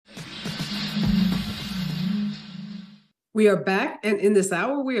We are back, and in this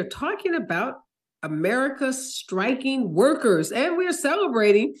hour, we are talking about America's striking workers, and we are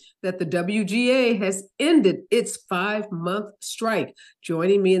celebrating that the WGA has ended its 5-month strike.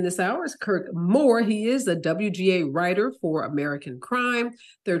 Joining me in this hour is Kirk Moore. He is a WGA writer for American Crime,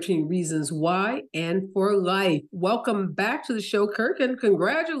 13 Reasons Why, and For Life. Welcome back to the show, Kirk, and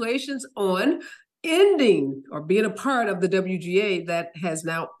congratulations on ending or being a part of the WGA that has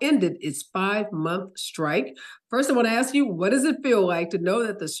now ended its 5-month strike. First, I want to ask you, what does it feel like to know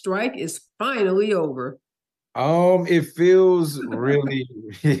that the strike is finally over? It feels really,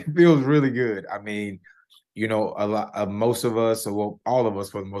 it feels really good. I mean, a lot of most of us, or well, all of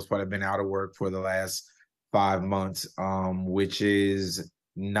us for the most part, have been out of work for the last 5 months, which is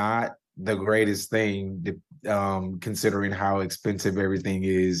not the greatest thing, considering how expensive everything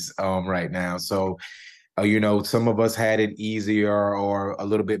is right now. So, some of us had it easier or a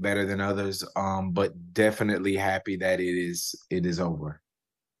little bit better than others, but definitely happy that it is over.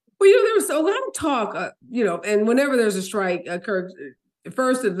 Well, there was a lot of talk, and whenever there's a strike, Kirk, at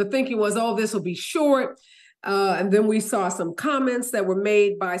first the thinking was, oh, this will be short. And then we saw some comments that were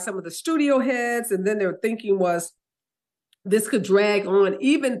made by some of the studio heads. And then their thinking was this could drag on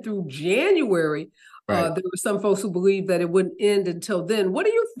even through January. Right. There were some folks who believed that it wouldn't end until then. What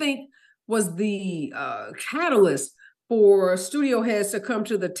do you think was the catalyst for studio heads to come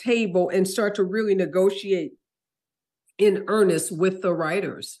to the table and start to really negotiate in earnest with the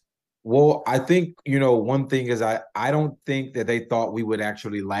writers? Well, I think, one thing is I don't think that they thought we would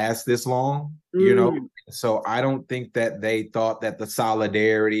actually last this long. Mm. So I don't think that they thought that the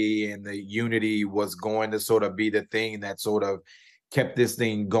solidarity and the unity was going to sort of be the thing that sort of kept this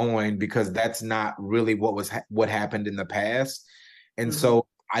thing going, because that's not really what happened in the past. And Mhm. so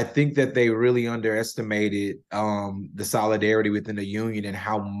I think that they really underestimated the solidarity within the union and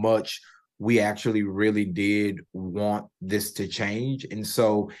how much we actually really did want this to change. And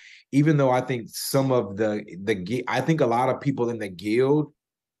so even though I think some of I think a lot of people in the guild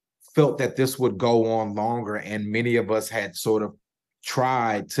felt that this would go on longer, and many of us had sort of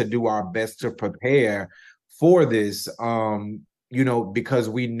tried to do our best to prepare for this, because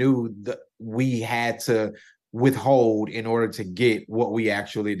we knew that we had to withhold in order to get what we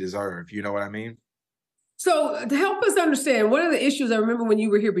actually deserve. You know what I mean? So, to help us understand, one of the issues I remember when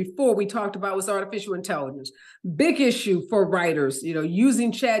you were here before we talked about was artificial intelligence. Big issue for writers,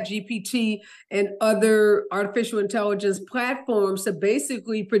 using Chat GPT and other artificial intelligence platforms to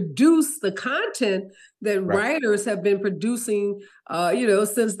basically produce the content that Right. writers have been producing,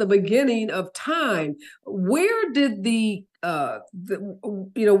 since the beginning of time. Where did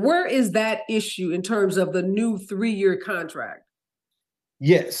where is that issue in terms of the new 3-year contract?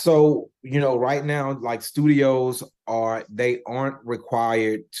 Yeah, so right now, like studios they aren't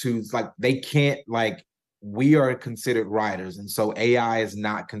required to, like, they can't, like, we are considered writers, and so AI is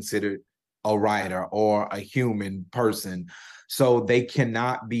not considered a writer or a human person. So they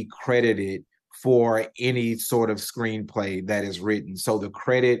cannot be credited for any sort of screenplay that is written. So the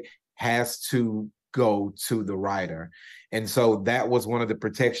credit has to go to the writer. And so that was one of the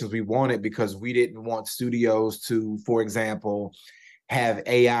protections we wanted, because we didn't want studios to, for example, have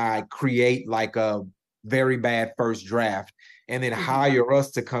AI create like a very bad first draft and then hire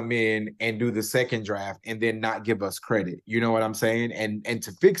us to come in and do the second draft and then not give us credit. You know what I'm saying? And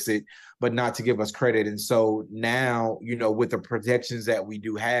to fix it, but not to give us credit. And so now, with the protections that we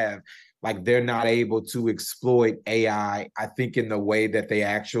do have, like, they're not able to exploit AI, I think, in the way that they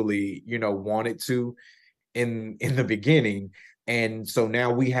actually, wanted to in the beginning. And so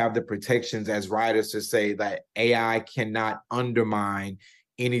now we have the protections as writers to say that AI cannot undermine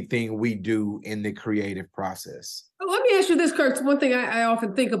anything we do in the creative process. Let me ask you this, Kirk. One thing I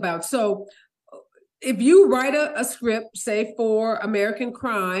often think about. So, if you write a script, say for American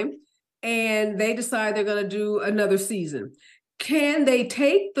Crime, and they decide they're going to do another season, can they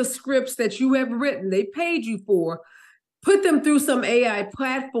take the scripts that you have written, they paid you for, put them through some AI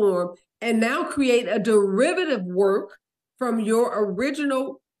platform, and now create a derivative work from your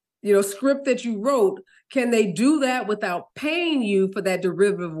original, script that you wrote? Can they do that without paying you for that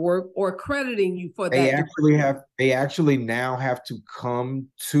derivative work or crediting you for that derivative? They actually now have to come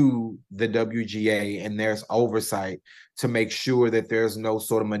to the WGA, and there's oversight to make sure that there's no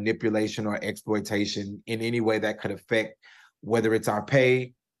sort of manipulation or exploitation in any way that could affect whether it's our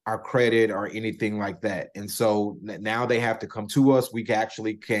pay, our credit, or anything like that. And so now they have to come to us. We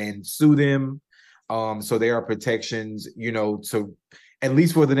actually can sue them. So there are protections, to at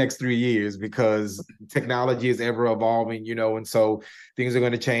least for the next 3 years, because technology is ever evolving, and so things are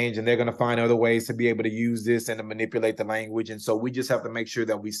going to change, and they're going to find other ways to be able to use this and to manipulate the language. And so we just have to make sure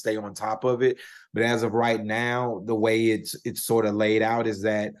that we stay on top of it. But as of right now, the way it's sort of laid out is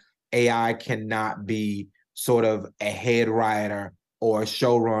that AI cannot be sort of a head writer or a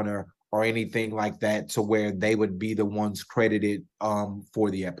showrunner or anything like that, to where they would be the ones credited for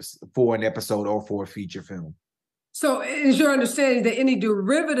the episode, for an episode, or for a feature film. So is your understanding that any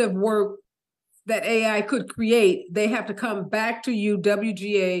derivative work that AI could create, they have to come back to you,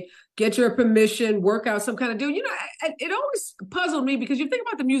 WGA, get your permission, work out some kind of deal? It always puzzled me, because you think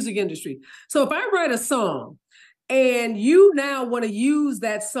about the music industry. So if I write a song and you now want to use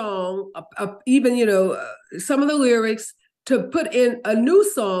that song, even, some of the lyrics, to put in a new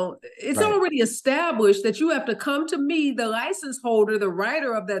song, it's right. Already established that you have to come to me, the license holder, the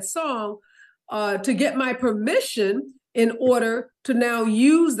writer of that song, to get my permission in order to now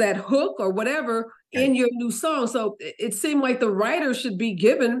use that hook or whatever in your new song. So it seemed like the writer should be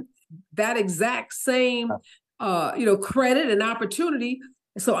given that exact same, credit and opportunity.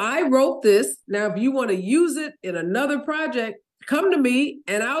 So I wrote this. Now, if you want to use it in another project, come to me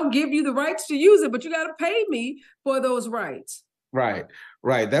and I'll give you the rights to use it, but you got to pay me for those rights. Right.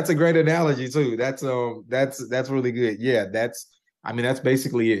 That's a great analogy too. That's really good. Yeah, that's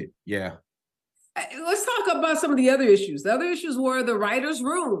basically it. Yeah. Let's talk about some of the other issues. The other issues were the writers'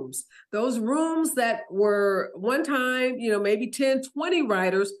 rooms. Those rooms that were one time, maybe 10, 20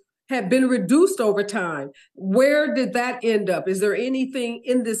 writers, have been reduced over time. Where did that end up? Is there anything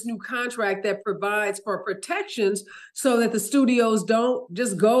in this new contract that provides for protections so that the studios don't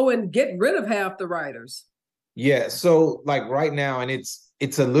just go and get rid of half the writers? Yeah, so like right now, and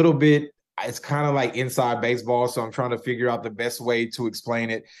it's a little bit, it's kind of like inside baseball, so I'm trying to figure out the best way to explain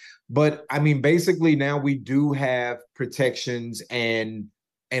it. But basically now we do have protections and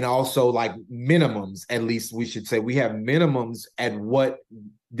also like minimums, at least we should say. We have minimums at what,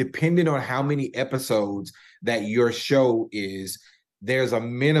 depending on how many episodes that your show is, there's a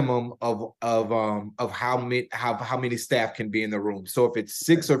minimum of how many staff can be in the room. So if it's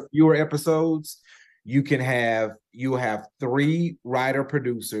 6 or fewer episodes, you have 3 writer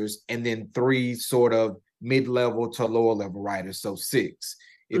producers and then 3 sort of mid-level to lower level writers. So 6.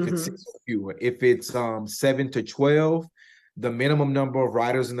 If it's 6 or fewer. If it's 7 to 12, the minimum number of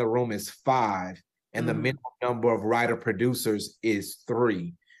writers in the room is 5, and the minimum number of writer producers is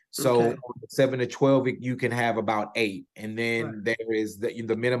 3. So 7 to 12, you can have about 8, and then there is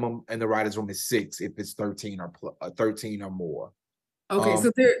the minimum in the writers' room is 6 if it's 13 or more. Okay,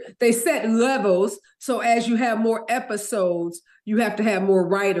 so they set levels. So as you have more episodes, you have to have more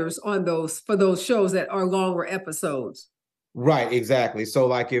writers on for those shows that are longer episodes. Right, exactly. So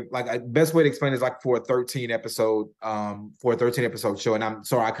best way to explain it is like for a 13 episode show, and I'm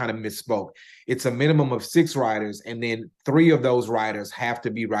sorry, I kind of misspoke. It's a minimum of 6 writers, and then 3 of those writers have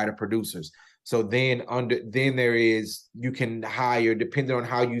to be writer producers. So then there is, you can hire, depending on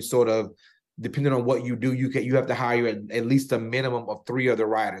how you depending on what you do, you have to hire at least a minimum of 3 other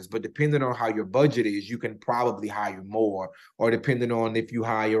writers. But depending on how your budget is, you can probably hire more. Or depending on if you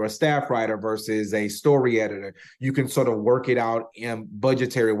hire a staff writer versus a story editor, you can sort of work it out in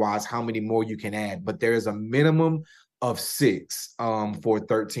budgetary wise how many more you can add. But there is a minimum of 6 for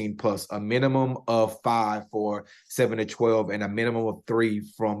 13 plus, a minimum of 5 for 7 to 12, and a minimum of 3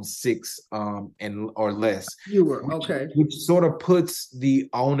 from 6 or less. Which sort of puts the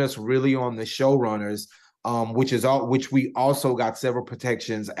onus really on the showrunners, which we also got several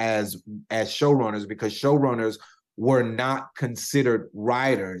protections as showrunners, because showrunners were not considered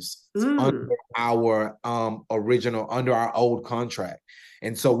writers under our under our old contract.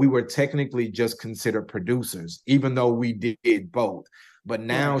 And so we were technically just considered producers, even though we did both. But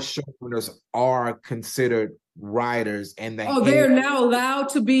now showrunners are considered writers, and they're now allowed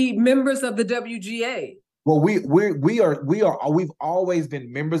to be members of the WGA. Well, we've always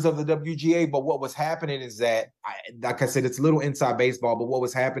been members of the WGA, but what was happening is that, like I said, it's a little inside baseball, but what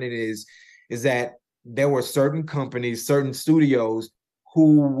was happening is that there were certain companies, certain studios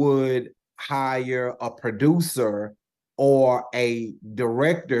who would hire a producer or a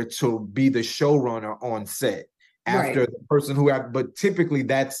director to be the showrunner on set after the person but typically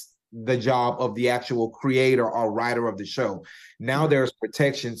that's the job of the actual creator or writer of the show. Now there's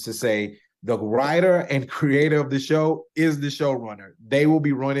protections to say the writer and creator of the show is the showrunner. They will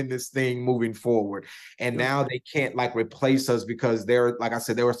be running this thing moving forward. And now they can't replace us, because like I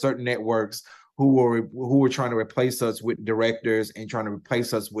said, there were certain networks who were trying to replace us with directors and trying to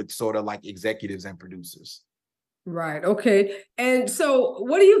replace us with sort of like executives and producers. Right. Okay. And so,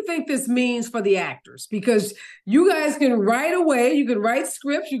 what do you think this means for the actors? Because you guys can write away, you can write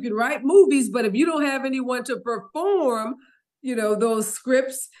scripts, you can write movies, but if you don't have anyone to perform, those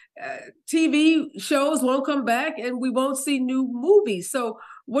scripts, TV shows won't come back, and we won't see new movies. So,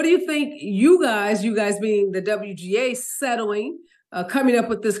 what do you think? You guys being the WGA, settling, coming up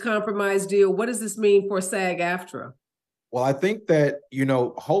with this compromise deal. What does this mean for SAG-AFTRA? Well, I think that,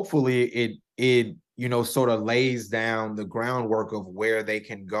 hopefully it sort of lays down the groundwork of where they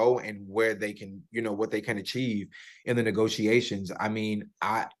can go and where they can, what they can achieve in the negotiations. I mean,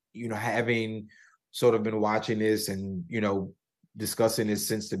 having sort of been watching this and, discussing this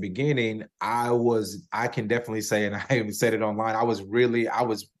since the beginning, I can definitely say, and I even said it online, I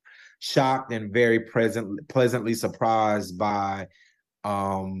was shocked and very pleasantly surprised by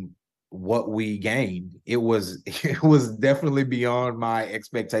what we gained. It was definitely beyond my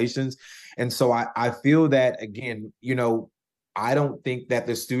expectations. And so I feel that, again, I don't think that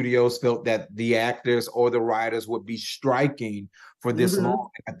the studios felt that the actors or the writers would be striking for this long.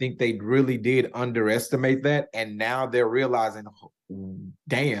 I think they really did underestimate that. And now they're realizing,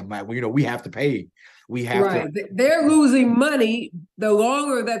 damn, like, we have to pay. We have Right. to. They're losing money the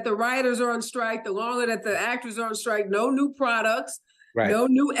longer that the writers are on strike, the longer that the actors are on strike, no new products, Right. no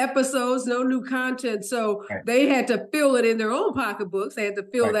new episodes, no new content. So Right. they had to fill it in their own pocketbooks. They had to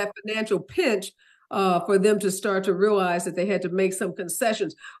fill Right. that financial pinch for them to start to realize that they had to make some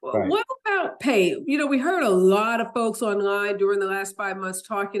concessions. Right. What about pay? We heard a lot of folks online during the last 5 months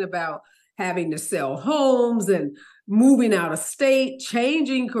talking about having to sell homes and moving out of state,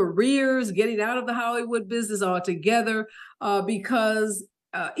 changing careers, getting out of the Hollywood business altogether, because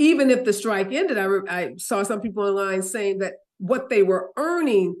even if the strike ended, I saw some people online saying that what they were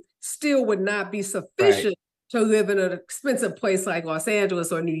earning still would not be sufficient Right. to live in an expensive place like Los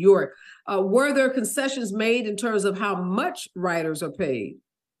Angeles or New York. Were there concessions made in terms of how much writers are paid?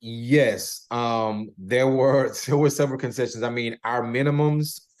 Yes, there were several concessions. I mean, our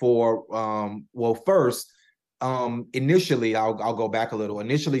minimums for well, first, initially, I'll go back a little.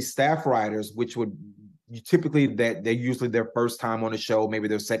 Initially, staff writers, which would typically that they're usually their first time on the show, maybe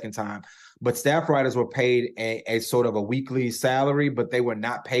their second time, but staff writers were paid a sort of a weekly salary, but they were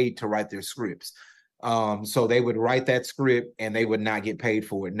not paid to write their scripts. So they would write that script and they would not get paid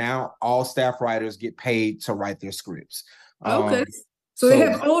for it. Now all staff writers get paid to write their scripts. Okay. So they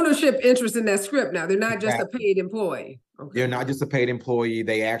So have ownership interest in that script now. They're not just a exactly. paid employee. They're Okay. not just a paid employee.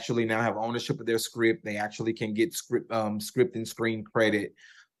 They actually now have ownership of their script. They actually can get script and screen credit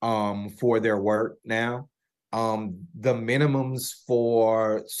for their work now. The minimums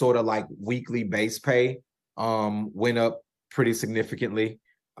for sort of like weekly base pay went up pretty significantly.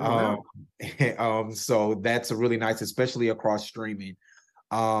 Oh, Um, wow. so that's really nice, especially across streaming.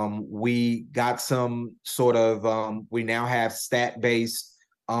 We got some sort of we now have stat-based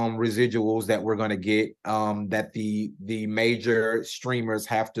residuals that we're going to get that the major streamers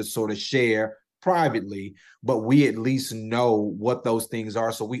have to sort of share privately, but we at least know what those things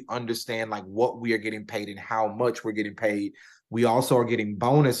are, so we understand like what we are getting paid and how much we're getting paid. We also are getting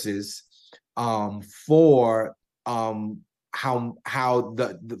bonuses for how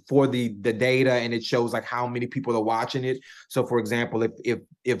for the data, and it shows like how many people are watching it. So for example, if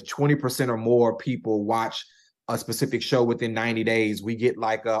 20% or more people watch a specific show within 90 days, we get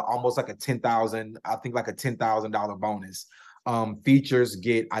like almost like a 10,000, I think like a $10,000 bonus. Features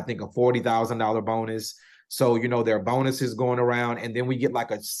get, I think, a $40,000 bonus. So, there are bonuses going around, and then we get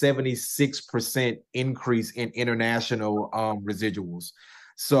like a 76% increase in international residuals.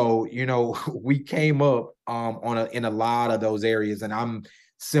 So, we came up in a lot of those areas, and I'm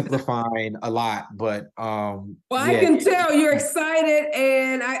simplifying a lot, but Well, I yeah. can tell you're excited,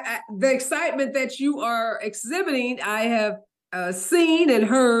 and the excitement that you are exhibiting, I have seen and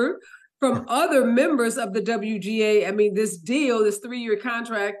heard from other members of the WGA. I mean, this deal, this 3-year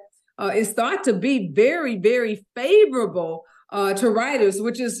contract, is thought to be very, very favorable to writers,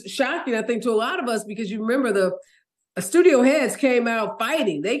 which is shocking, I think, to a lot of us, because you remember the studio heads came out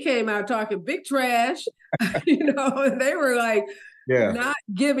fighting. They came out talking big trash, and they were like, Yeah. not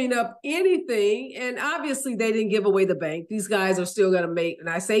giving up anything. And obviously, they didn't give away the bank. These guys are still going to make, and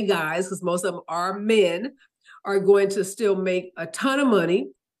I say guys because most of them are men, are going to still make a ton of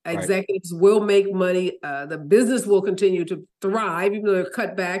money. Right. Executives will make money. The business will continue to thrive, even though there are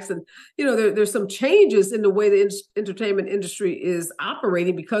cutbacks. And, there's some changes in the way the entertainment industry is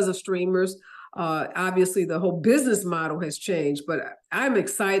operating because of streamers. Obviously, the whole business model has changed, but I'm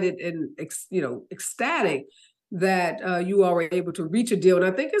excited and, ecstatic that you all were able to reach a deal. And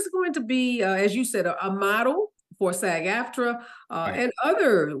I think it's going to be, as you said, a model for SAG-AFTRA, Right. and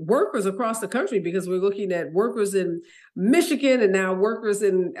other workers across the country, because we're looking at workers in Michigan and now workers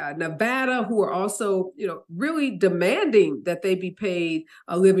in Nevada who are also, really demanding that they be paid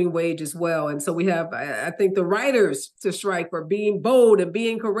a living wage as well. And so we have, I think, the writers to strike for being bold and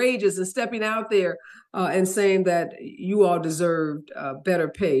being courageous and stepping out there and saying that you all deserved better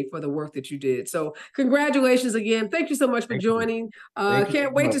pay for the work that you did. So congratulations again. Thank you so much for Thank you. joining. Thank you so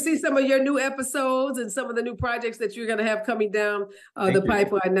Can't wait to much. see some of your new episodes and some of the new projects that you're going to have coming down the Thank you.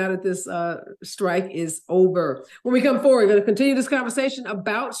 pipeline now that this strike is over. When we come forward, we're going to continue this conversation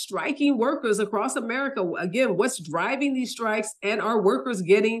about striking workers across America. Again, what's driving these strikes, and are workers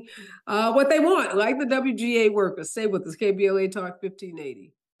getting what they want, like the WGA workers? Stay with us, KBLA Talk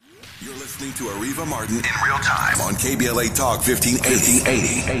 1580. You're listening to Areva Martin in real time on KBLA Talk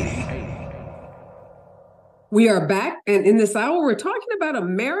 1580. We are back, and in this hour, we're talking about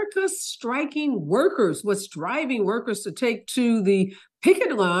America's striking workers, what's driving workers to take to the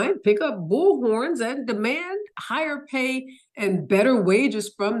picket line, pick up bullhorns, and demand higher pay and better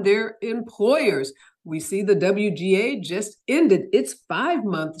wages from their employers. We see the WGA just ended its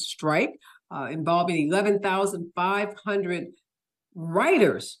 5-month strike involving 11,500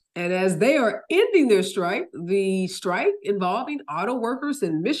 writers. And as they are ending their strike, the strike involving auto workers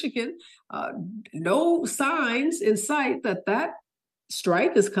in Michigan, no signs in sight that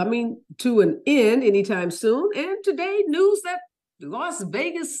strike is coming to an end anytime soon. And today, news that Las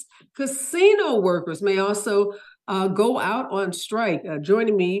Vegas casino workers may also go out on strike.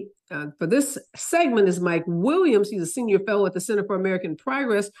 Joining me for this segment is Mike Williams. He's a senior fellow at the Center for American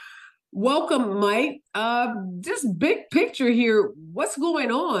Progress. Welcome, Mike. Just big picture here. What's going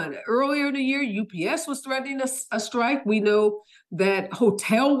on? Earlier in the year, UPS was threatening a strike. We know that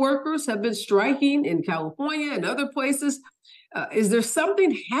hotel workers have been striking in California and other places. Is there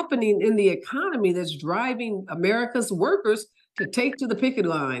something happening in the economy that's driving America's workers to take to the picket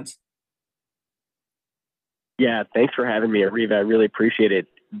lines? Yeah, thanks for having me, Areva. I really appreciate it.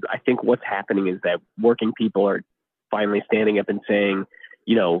 I think what's happening is that working people are finally standing up and saying,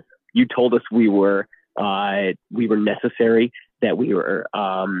 you told us we were necessary, that we were,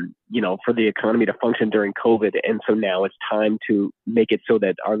 for the economy to function during COVID. And so now it's time to make it so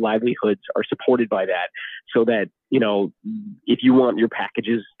that our livelihoods are supported by that. So that, if you want your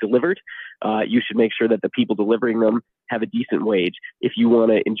packages delivered, you should make sure that the people delivering them have a decent wage. If you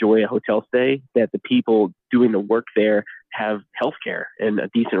want to enjoy a hotel stay, that the people doing the work there have healthcare and a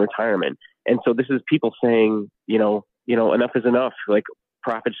decent retirement. And so this is people saying, enough is enough. Like,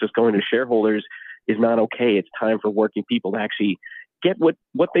 profits just going to shareholders is not okay. It's time for working people to actually get what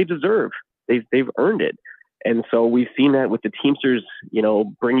they deserve. They've earned it. And so we've seen that with the Teamsters,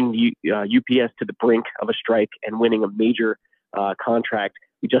 bringing UPS to the brink of a strike and winning a major contract.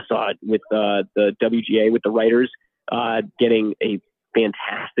 We just saw it with the WGA, with the writers getting a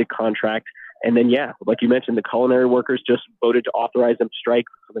fantastic contract. And then, like you mentioned, the culinary workers just voted to authorize them to strike,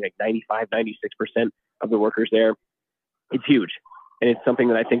 something like 95, 96% of the workers there. It's huge. And it's something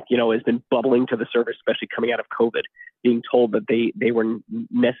that I think, has been bubbling to the surface, especially coming out of COVID, being told that they were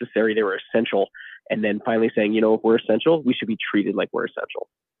necessary, they were essential. And then finally saying, if we're essential, we should be treated like we're essential.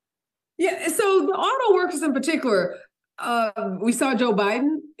 Yeah. So the auto workers in particular, we saw Joe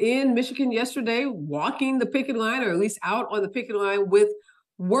Biden in Michigan yesterday walking the picket line, or at least out on the picket line with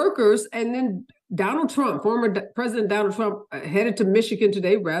workers. And then Donald Trump, former President Donald Trump, headed to Michigan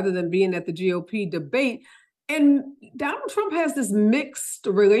today rather than being at the GOP debate. And Donald Trump has this mixed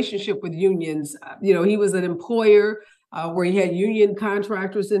relationship with unions. He was an employer where he had union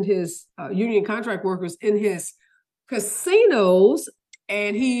contractors in his union contract workers in his casinos,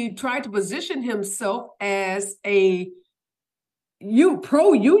 and he tried to position himself as a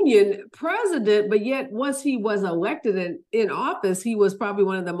pro-union president. But yet, once he was elected in office, he was probably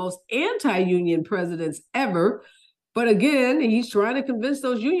one of the most anti-union presidents ever. But again, he's trying to convince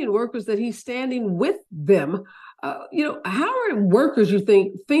those union workers that he's standing with them. How are workers, you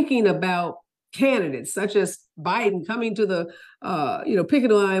think, thinking about candidates such as Biden coming to the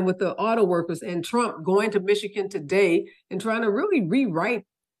picket line with the auto workers, and Trump going to Michigan today and trying to really rewrite,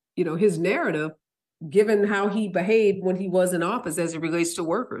 his narrative, given how he behaved when he was in office as it relates to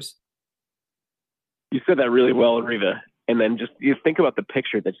workers? You said that really well, Areva. And then just think about the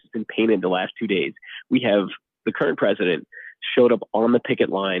picture that's been painted the last 2 days. We have the current president showed up on the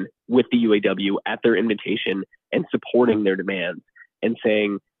picket line with the UAW at their invitation and supporting their demands and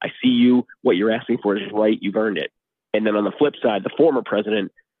saying, I see you, what you're asking for is right, you've earned it. And then on the flip side, the former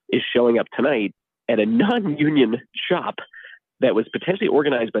president is showing up tonight at a non-union shop that was potentially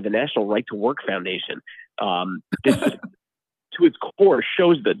organized by the National Right to Work Foundation. This, to its core,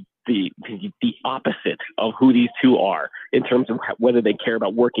 shows the the opposite of who these two are in terms of whether they care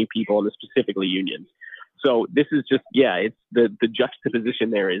about working people and specifically unions. So this is just, it's the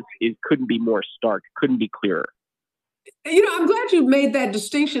juxtaposition there is couldn't be more stark, couldn't be clearer. I'm glad you made that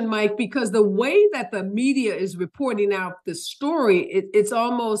distinction, Mike, because the way that the media is reporting out the story, it's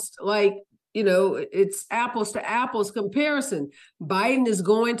almost like, it's apples to apples comparison. Biden is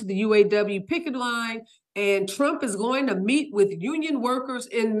going to the UAW picket line, and Trump is going to meet with union workers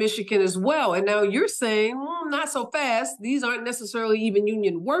in Michigan as well. And now you're saying, not so fast. These aren't necessarily even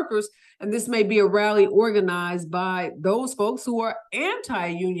union workers. And this may be a rally organized by those folks who are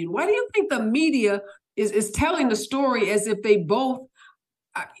anti-union. Why do you think the media is telling the story as if they both,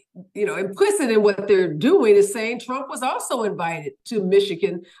 implicit in what they're doing is saying Trump was also invited to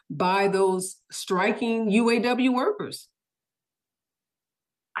Michigan by those striking UAW workers?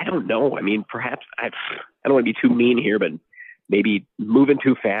 I don't know. I mean, perhaps I don't want to be too mean here, but maybe moving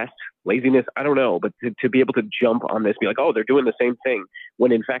too fast, laziness. I don't know. But to be able to jump on this, be like, oh, they're doing the same thing,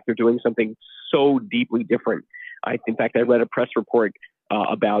 when in fact they're doing something so deeply different. In fact, I read a press report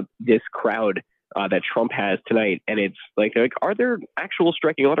about this crowd that Trump has tonight, and it's like, are there actual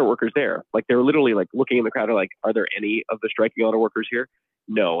striking auto workers there? Like, they're literally like looking in the crowd, like, are there any of the striking auto workers here?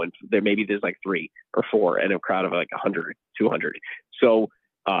 No, and there's like 3 or 4 in a crowd of like 100, 200. So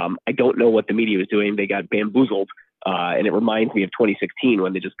I don't know what the media was doing. They got bamboozled, and it reminds me of 2016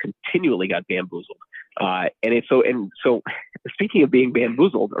 when they just continually got bamboozled. And so speaking of being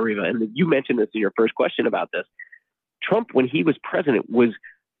bamboozled, Areva, and you mentioned this in your first question about this, Trump, when he was president, was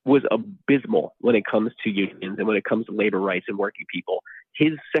abysmal when it comes to unions and when it comes to labor rights and working people.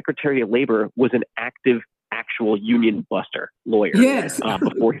 His Secretary of Labor was an actual union buster lawyer. Yes.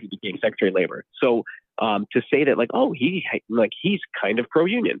 Before he became Secretary of Labor. So to say that he's kind of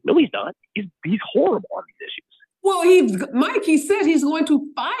pro-union. No, he's not. He's horrible on these issues. Well, he said he's going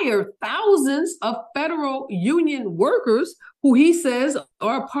to fire thousands of federal union workers who he says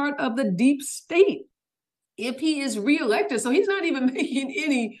are part of the deep state if he is reelected. So he's not even making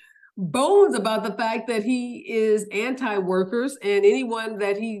any bones about the fact that he is anti-workers, and anyone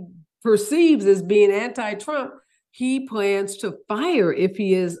that he perceives as being anti-Trump, he plans to fire if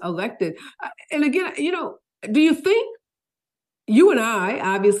he is elected. And again, do you think you and I,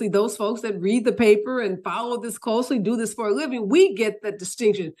 obviously those folks that read the paper and follow this closely, do this for a living, we get the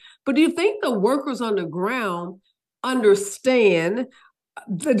distinction. But do you think the workers on the ground understand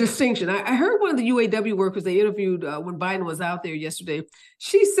the distinction? I heard one of the UAW workers they interviewed when Biden was out there yesterday.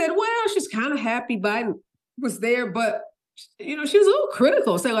 She said, well, she's kind of happy Biden was there, but she was a little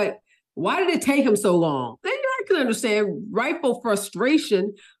critical. Say, like, why did it take him so long? And I can understand rightful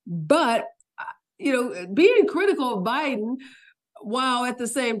frustration, but being critical of Biden, while at the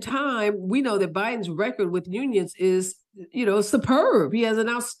same time we know that Biden's record with unions is superb. He has an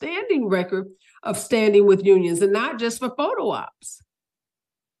outstanding record of standing with unions, and not just for photo ops.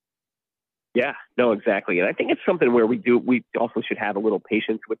 Yeah, no, exactly. And I think it's something where we also should have a little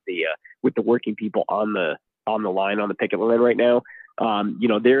patience with the working people on the line, on the picket line right now.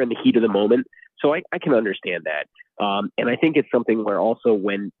 They're in the heat of the moment. So I can understand that. And I think it's something where also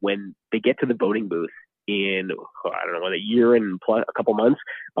when they get to the voting booth in, I don't know, a year and a couple months,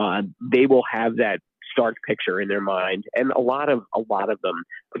 they will have that stark picture in their mind. And a lot of them,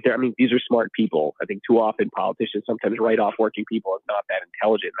 these are smart people. I think too often politicians sometimes write off working people as not that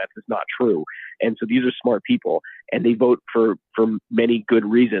intelligent. That's just not true. And so these are smart people, and they vote for many good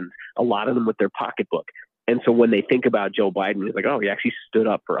reasons, a lot of them with their pocketbook. And so when they think about Joe Biden, it's like, oh, he actually stood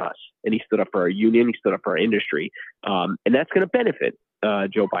up for us, and he stood up for our union, he stood up for our industry. And that's going to benefit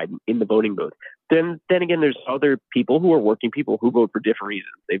Joe Biden in the voting booth. Then again, there's other people who are working people who vote for different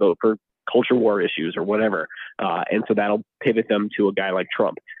reasons. They vote for culture war issues or whatever. And so that'll pivot them to a guy like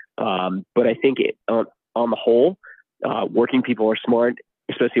Trump. But I think on the whole, working people are smart,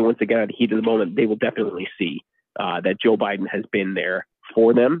 especially once they get out of the heat of the moment. They will definitely see that Joe Biden has been there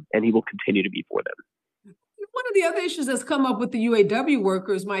for them, and he will continue to be for them. One of the other issues that's come up with the UAW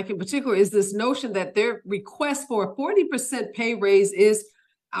workers, Mike, in particular, is this notion that their request for a 40% pay raise is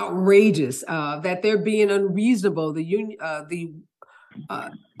outrageous, that they're being unreasonable. The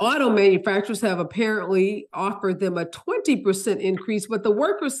auto manufacturers have apparently offered them a 20% increase, but the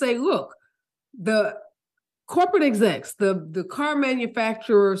workers say, look, the corporate execs, the car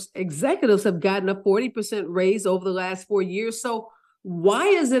manufacturers executives have gotten a 40% raise over the last 4 years. So why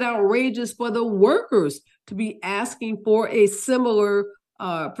is it outrageous for the workers to be asking for a similar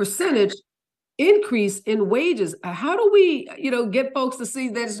percentage increase in wages? How do we, get folks to see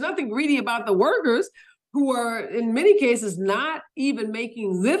that there's nothing greedy about the workers, who are in many cases not even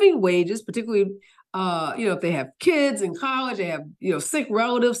making living wages, particularly if they have kids in college, they have sick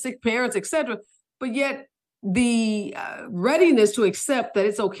relatives, sick parents, etc. But yet the readiness to accept that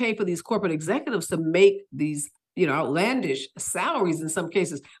it's okay for these corporate executives to make these outlandish salaries in some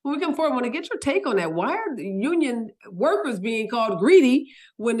cases. When we come forward, I want to get your take on that. Why are the union workers being called greedy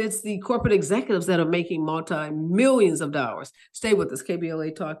when it's the corporate executives that are making multi-millions of dollars? Stay with us,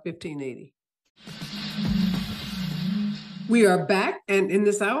 KBLA Talk 1580. We are back, and in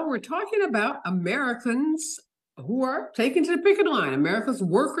this hour, we're talking about Americans who are taken to the picket line. America's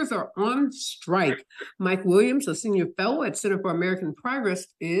workers are on strike. Mike Williams, a senior fellow at Center for American Progress,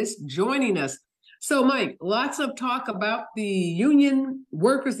 is joining us. So, Mike, lots of talk about the union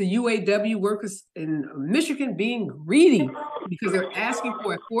workers, the UAW workers in Michigan being greedy because they're asking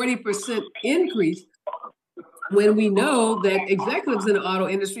for a 40% increase when we know that executives in the auto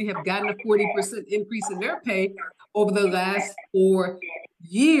industry have gotten a 40% increase in their pay over the last 4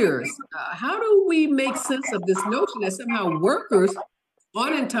 years. How do we make sense of this notion that somehow workers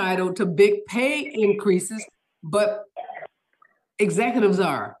aren't entitled to big pay increases, but executives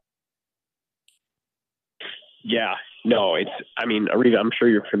are? Yeah, no, Areva, I'm sure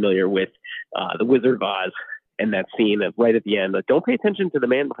you're familiar with The Wizard of Oz and that scene of right at the end, like, don't pay attention to the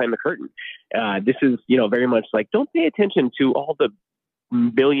man behind the curtain. This is, very much like, don't pay attention to all the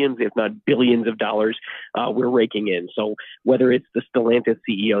billions, if not billions of dollars we're raking in. So whether it's the Stellantis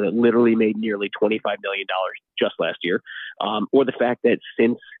CEO that literally made nearly $25 million just last year, or the fact that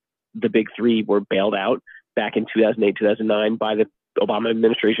since the big three were bailed out back in 2008, 2009 by the Obama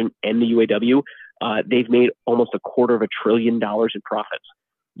administration and the UAW, they've made almost $250 billion in profits.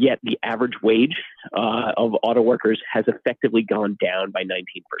 Yet the average wage of auto workers has effectively gone down by 19%.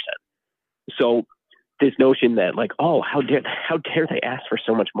 So this notion that like, oh, how dare they ask for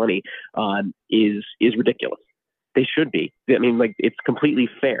so much money is ridiculous. They should be. I mean, like, it's completely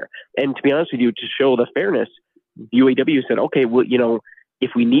fair. And to be honest with you, to show the fairness, UAW said, okay, well,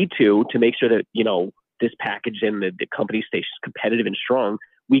 if we need to make sure that, this package and the company stays competitive and strong,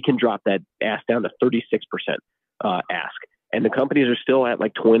 we can drop that ask down to 36% ask. And the companies are still at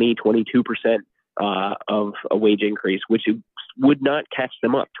like 20, 22% of a wage increase, which would not catch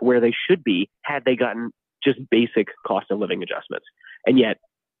them up to where they should be had they gotten just basic cost of living adjustments. And yet,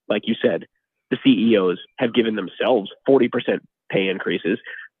 like you said, the CEOs have given themselves 40% pay increases,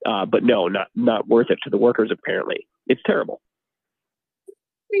 but no, not worth it to the workers, apparently. It's terrible.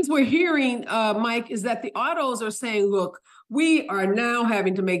 Things we're hearing, Mike, is that the autos are saying, look, we are now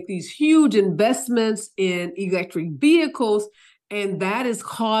having to make these huge investments in electric vehicles, and that is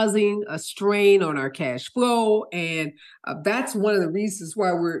causing a strain on our cash flow. And that's one of the reasons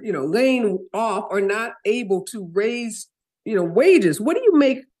why we're, laying off or not able to raise, wages. What do you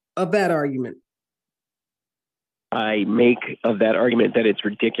make of that argument? I make of that argument that it's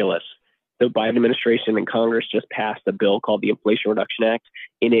ridiculous. The Biden administration and Congress just passed a bill called the Inflation Reduction Act,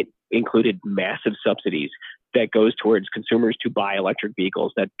 and it included massive subsidies that goes towards consumers to buy electric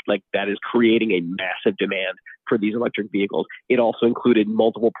vehicles. That is creating a massive demand for these electric vehicles. It also included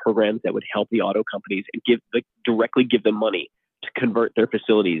multiple programs that would help the auto companies and directly give them money to convert their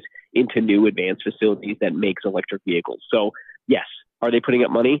facilities into new advanced facilities that makes electric vehicles. So yes, are they putting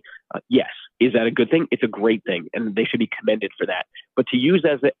up money? Yes. Is that a good thing? It's a great thing, and they should be commended for that. But to use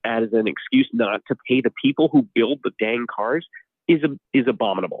as an excuse not to pay the people who build the dang cars is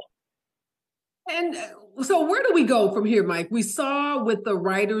abominable. And so where do we go from here, Mike? We saw with the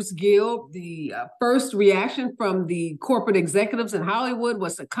Writers Guild, the first reaction from the corporate executives in Hollywood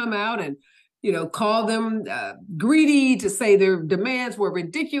was to come out and, call them greedy, to say their demands were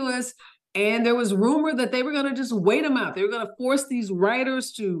ridiculous. And there was rumor that they were going to just wait them out. They were going to force these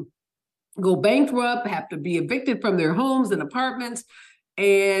writers to go bankrupt, have to be evicted from their homes and apartments,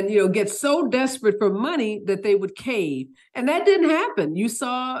 and get so desperate for money that they would cave. And that didn't happen. You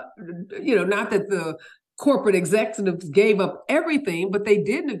saw, not that the corporate executives gave up everything, but they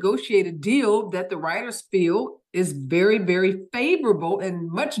did negotiate a deal that the writers feel is very, very favorable and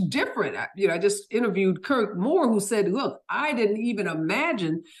much different. I just interviewed Kirk Moore, who said, look, I didn't even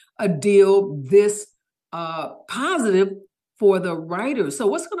imagine a deal this positive for the writers. So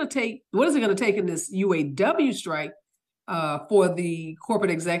what is it going to take in this UAW strike for the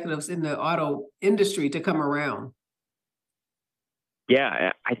corporate executives in the auto industry to come around?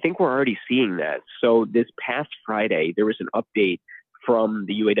 Yeah, I think we're already seeing that. So this past Friday, there was an update from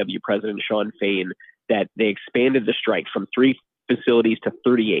the UAW president, Sean Fain, that they expanded the strike from 3 facilities to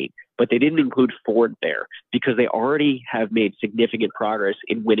 38, but they didn't include Ford there because they already have made significant progress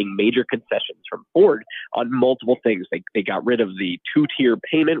in winning major concessions from Ford on multiple things. They got rid of the 2-tier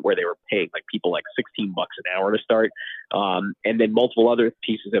payment where they were paying like people like $16 an hour to start, and then multiple other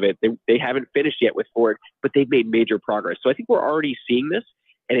pieces of it. They haven't finished yet with Ford, but they've made major progress. So I think we're already seeing this,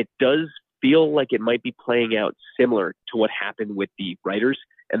 and it does feel like it might be playing out similar to what happened with the writers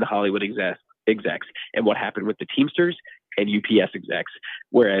and the Hollywood execs and what happened with the Teamsters and UPS execs,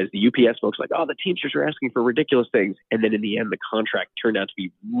 whereas the UPS folks are like, oh, the Teamsters are asking for ridiculous things. And then in the end, the contract turned out to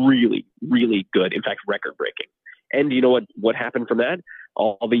be really, really good. In fact, record breaking. And you know what happened from that?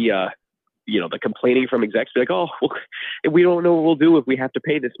 All the, the complaining from execs, like, oh, well, we don't know what we'll do if we have to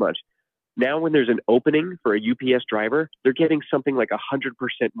pay this much. Now, when there's an opening for a UPS driver, they're getting something like 100%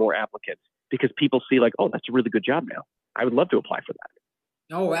 more applicants because people see like, oh, that's a really good job now. I would love to apply for that.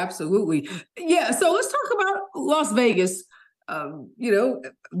 Oh, absolutely. Yeah. So let's talk about Las Vegas.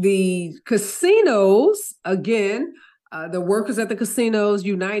 The casinos, again, the workers at the casinos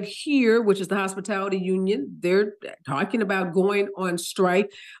unite here, which is the hospitality union. They're talking about going on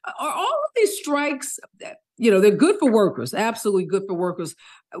strike. Are all of these strikes, they're good for workers, absolutely good for workers.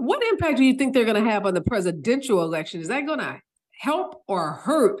 What impact do you think they're going to have on the presidential election? Is that going to help or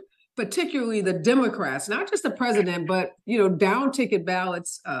hurt, particularly the Democrats, not just the president, but, down ticket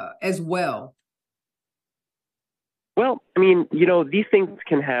ballots as well? Well, I mean, these things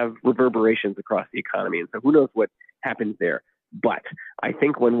can have reverberations across the economy. And so who knows what happens there. But I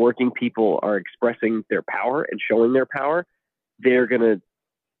think when working people are expressing their power and showing their power, they're going to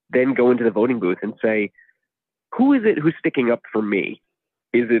then go into the voting booth and say, who is it who's sticking up for me?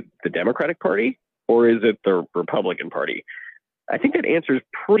 Is it the Democratic Party or is it the Republican Party? I think that answer is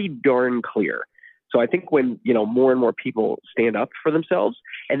pretty darn clear. So I think when, more and more people stand up for themselves,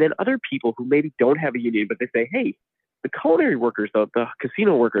 and then other people who maybe don't have a union, but they say, hey, the culinary workers, the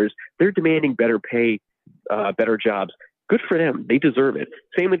casino workers, they're demanding better pay, better jobs. Good for them. They deserve it.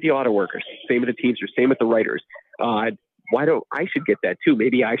 Same with the auto workers, same with the Teamsters, same with the writers. Why don't I should get that too?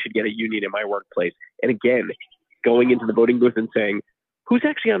 Maybe I should get a union in my workplace. And again, going into the voting booth and saying, who's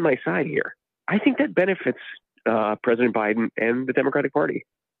actually on my side here? I think that benefits President Biden and the Democratic Party.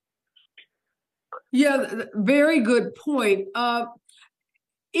 Yeah, very good point.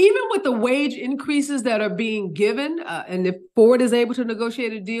 Even with the wage increases that are being given, and if Ford is able to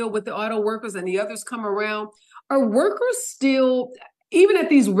negotiate a deal with the auto workers and the others come around, are workers still, even at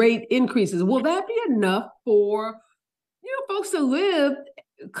these rate increases, will that be enough for, folks to live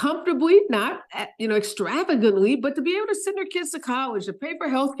comfortably, not, extravagantly, but to be able to send their kids to college, to pay for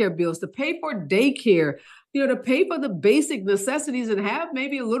healthcare bills, to pay for daycare, to pay for the basic necessities and have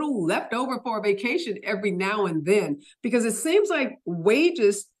maybe a little left over for a vacation every now and then? Because it seems like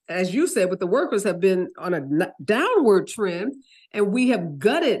wages, as you said, with the workers have been on a downward trend, and we have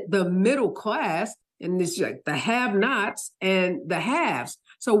gutted the middle class, and it's like the have-nots and the haves.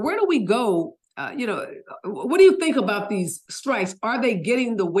 So where do we go? What do you think about these strikes? Are they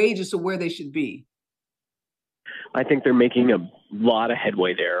getting the wages to where they should be? I think they're making a lot of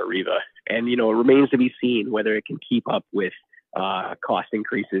headway there, Areva. And, it remains to be seen whether it can keep up with cost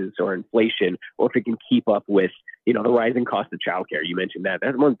increases or inflation, or if it can keep up with, the rising cost of childcare. You mentioned that.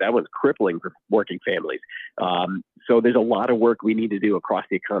 That one's crippling for working families. So there's a lot of work we need to do across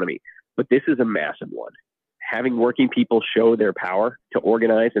the economy. But this is a massive one. Having working people show their power to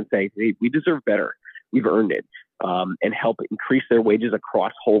organize and say, hey, we deserve better, we've earned it, and help increase their wages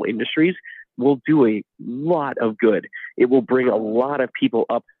across whole industries will do a lot of good. It will bring a lot of people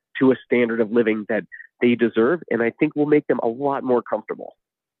up to a standard of living that they deserve, and I think will make them a lot more comfortable.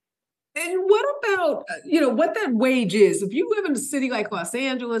 And what about, what that wage is? If you live in a city like Los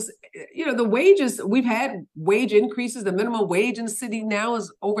Angeles, the wages, we've had wage increases. The minimum wage in the city now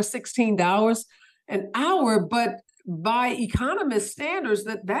is over $16 an hour, but by economist standards,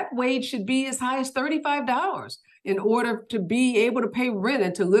 that wage should be as high as $35 in order to be able to pay rent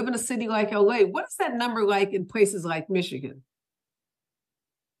and to live in a city like LA. What is that number like in places like Michigan?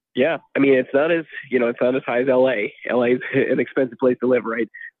 Yeah, I mean, it's not as high as LA. LA is an expensive place to live, right?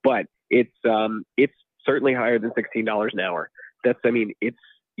 But it's certainly higher than $16 an hour.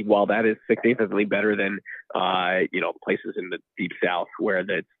 While that is significantly better than places in the deep South where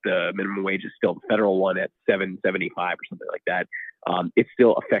the minimum wage is still the federal one at $7.75 or something like that, it's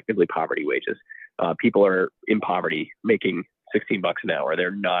still effectively poverty wages. People are in poverty making $16 an hour.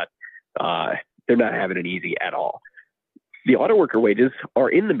 They're not having it easy at all. The auto worker wages are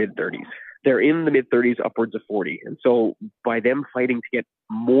in the mid-30s. They're in the mid-30s, upwards of 40. And so by them fighting to get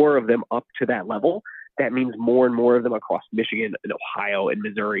more of them up to that level, that means more and more of them across Michigan and Ohio and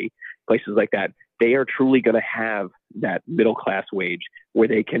Missouri, places like that, they are truly going to have that middle class wage where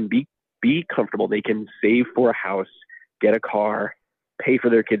they can be comfortable. They can save for a house, get a car, pay for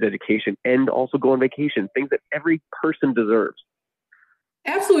their kids' education, and also go on vacation, things that every person deserves.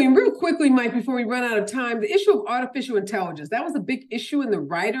 Absolutely. And real quickly, Mike, before we run out of time, the issue of artificial intelligence, that was a big issue in the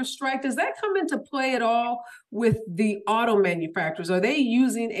writer strike. Does that come into play at all with the auto manufacturers? Are they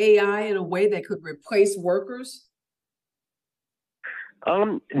using AI in a way that could replace workers?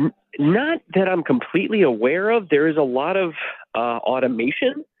 Not that I'm completely aware of. There is a lot of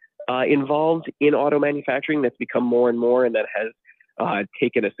automation involved in auto manufacturing that's become more and more, and that has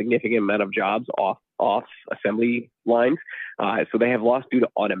taken a significant amount of jobs off assembly lines. So they have lost due to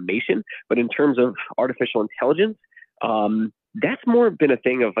automation. But in terms of artificial intelligence, that's more been a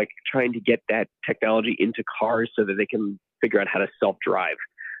thing of like trying to get that technology into cars so that they can figure out how to self-drive.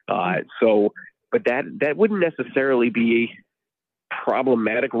 But that wouldn't necessarily be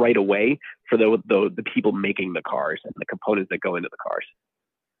problematic right away for the people making the cars and the components that go into the cars.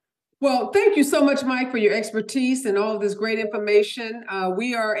 Well, thank you so much, Mike, for your expertise and all of this great information.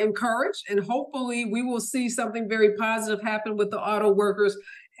 We are encouraged, and hopefully we will see something very positive happen with the auto workers,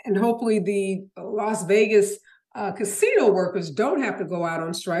 and hopefully the Las Vegas casino workers don't have to go out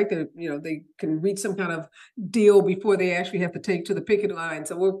on strike. They can reach some kind of deal before they actually have to take to the picket line.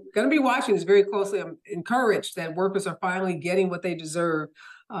 So we're going to be watching this very closely. I'm encouraged that workers are finally getting what they deserve,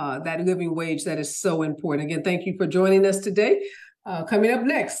 that living wage that is so important. Again, thank you for joining us today. Coming up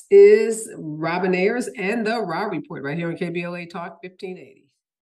next is Robin Ayers and the Raw Report right here on KBLA Talk 1580.